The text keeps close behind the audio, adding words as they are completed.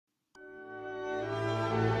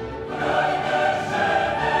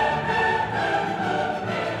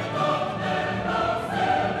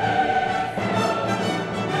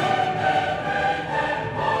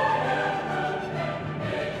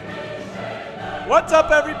What's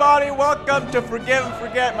up, everybody? Welcome to Forgive and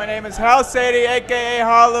Forget. My name is Hal Sadie, aka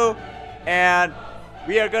Halu, and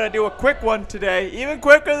we are gonna do a quick one today, even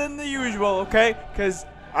quicker than the usual, okay? Because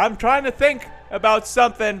I'm trying to think about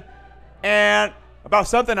something on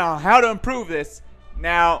how to improve this.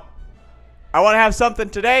 Now, I want to have something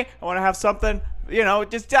today. I want to have something,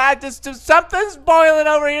 just something's boiling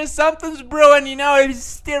over here. Something's brewing. It's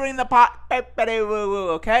stirring the pot.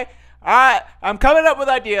 Okay? I'm coming up with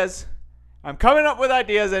ideas. And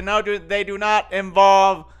no, they do not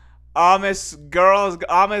involve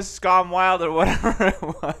Amish Gone Wild or whatever it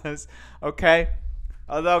was. Okay?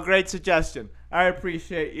 Although, great suggestion. I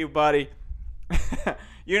appreciate you, buddy.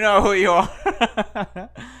 You know who you are.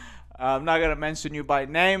 I'm not going to mention you by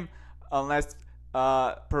name unless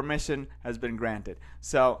permission has been granted.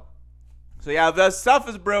 So yeah, the stuff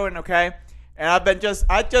is brewing, okay? And I've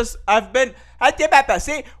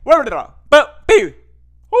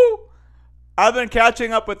been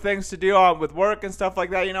catching up with things to do with work and stuff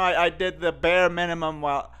like that. I did the bare minimum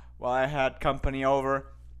while I had company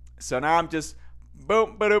over. So now I'm just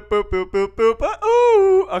boop, boop, boop, boop, boop, boop,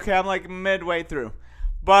 ooh. Okay, I'm like midway through.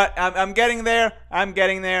 But I'm getting there.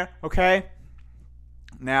 Okay?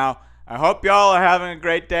 Now, I hope y'all are having a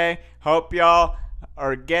great day. Hope y'all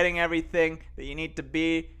are getting everything that you need to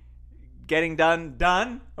be getting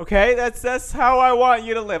done. Okay? That's how I want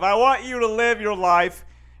you to live. I want you to live your life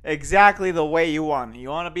exactly the way you want. You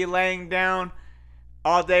want to be laying down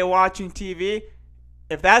all day watching TV?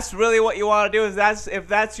 If that's really what you want to do, if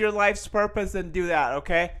that's your life's purpose, then do that,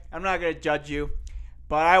 okay? I'm not going to judge you.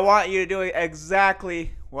 But I want you to do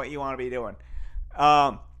exactly what you want to be doing.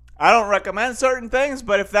 I don't recommend certain things,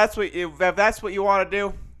 but if that's what you want to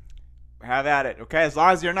do, have at it. Okay, as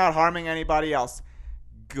long as you're not harming anybody else,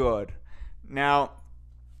 good. Now,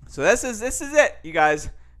 so this is it, you guys.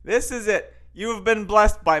 This is it. You have been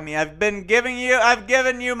blessed by me. I've given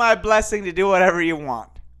you my blessing to do whatever you want.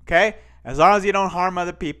 Okay, as long as you don't harm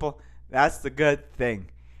other people, that's the good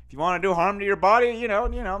thing. If you want to do harm to your body,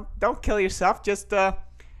 don't kill yourself. Just if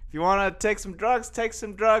you want to take some drugs, take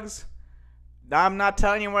some drugs. I'm not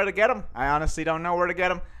telling you where to get them. I honestly don't know where to get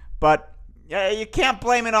them. But yeah, you can't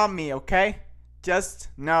blame it on me, okay? Just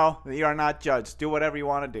know that you are not judged. Do whatever you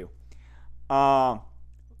want to do.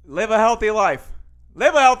 Live a healthy life.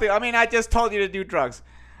 I just told you to do drugs.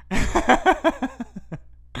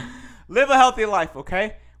 Live a healthy life,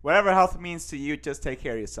 okay? Whatever health means to you, just take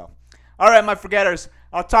care of yourself. All right, my forgetters.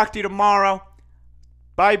 I'll talk to you tomorrow.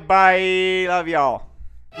 Bye-bye. Love y'all.